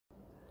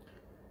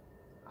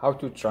How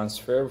to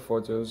transfer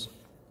photos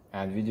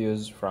and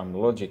videos from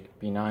LOGIQ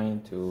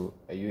P9 to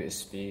a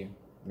USB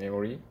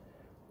memory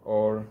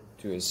or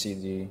to a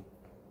CD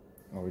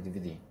or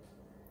DVD.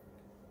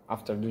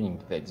 After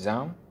doing the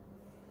exam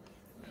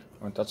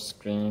on touch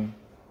screen,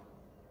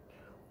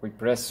 we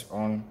press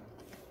on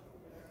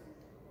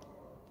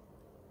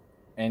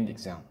End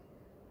Exam.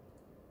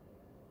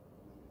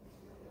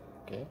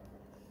 Okay.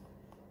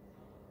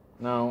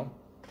 Now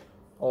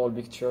all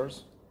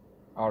pictures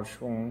are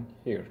shown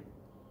here,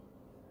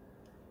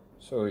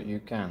 so you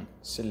can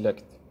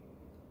select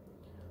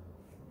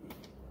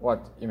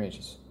what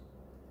images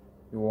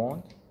you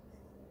want,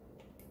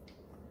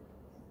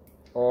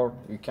 or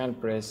you can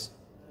press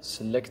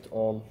select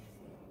all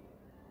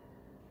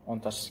on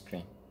touch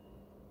screen.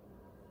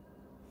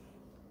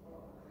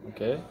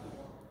 Okay,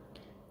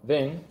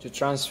 then to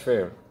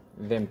transfer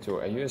them to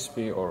a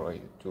USB or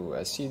to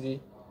a CD,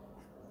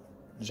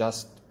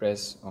 just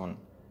press on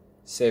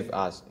save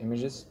as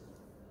images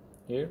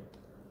here,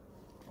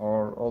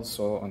 or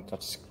also on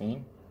touch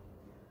screen.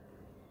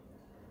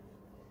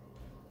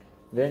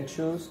 Then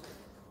choose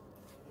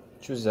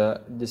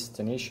a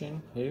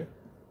destination here,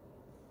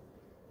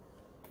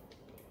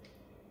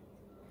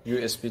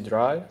 USB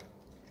drive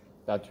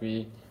that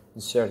we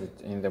inserted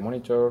in the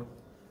monitor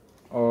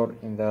or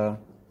in the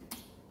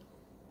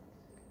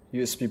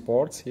USB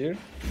ports here.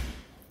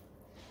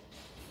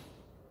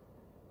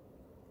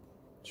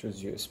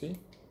 Choose USB.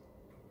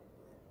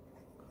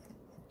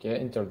 Okay,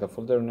 enter the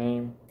folder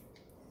name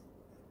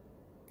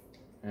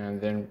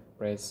and then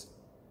press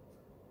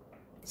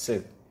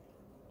save.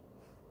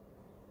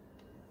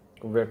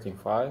 Converting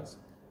files.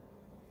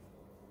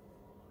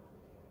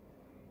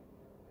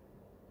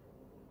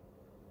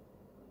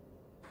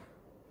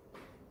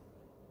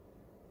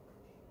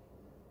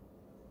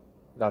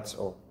 That's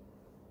all.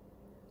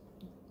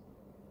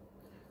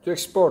 To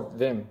export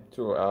them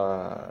to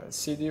a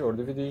CD or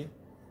DVD,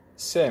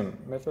 same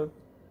method,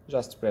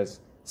 just press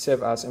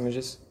save as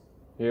images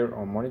here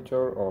on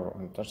monitor or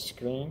on touch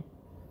screen.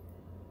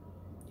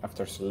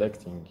 After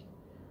selecting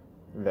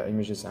the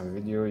images and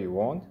video you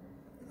want,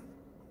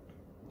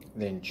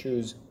 then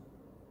choose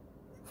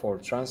for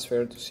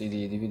transfer to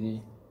CD,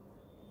 DVD,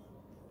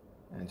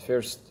 and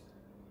first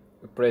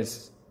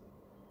press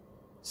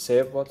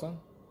save button.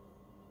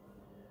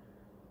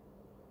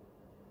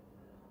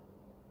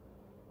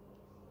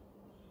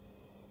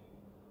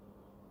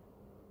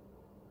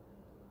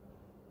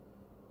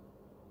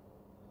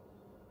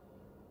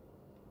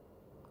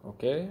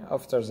 Okay,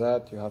 after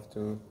that you have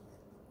to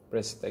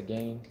press it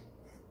again,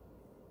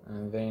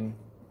 and then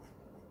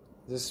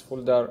this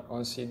folder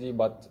on CD,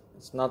 but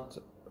it's not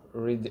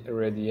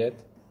ready yet.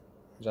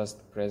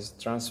 Just press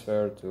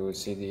transfer to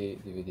CD,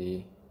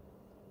 DVD,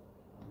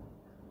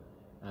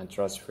 and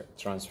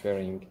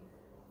transferring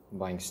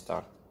buying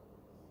start.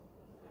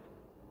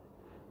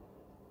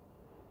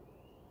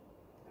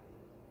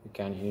 You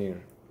can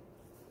hear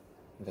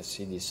the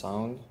CD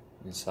sound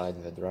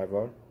inside the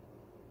driver.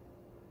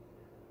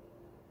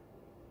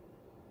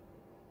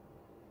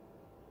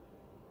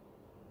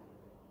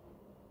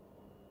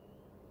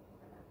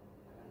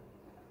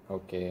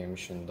 Okay,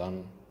 mission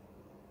done,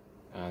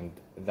 and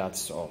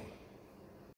that's all.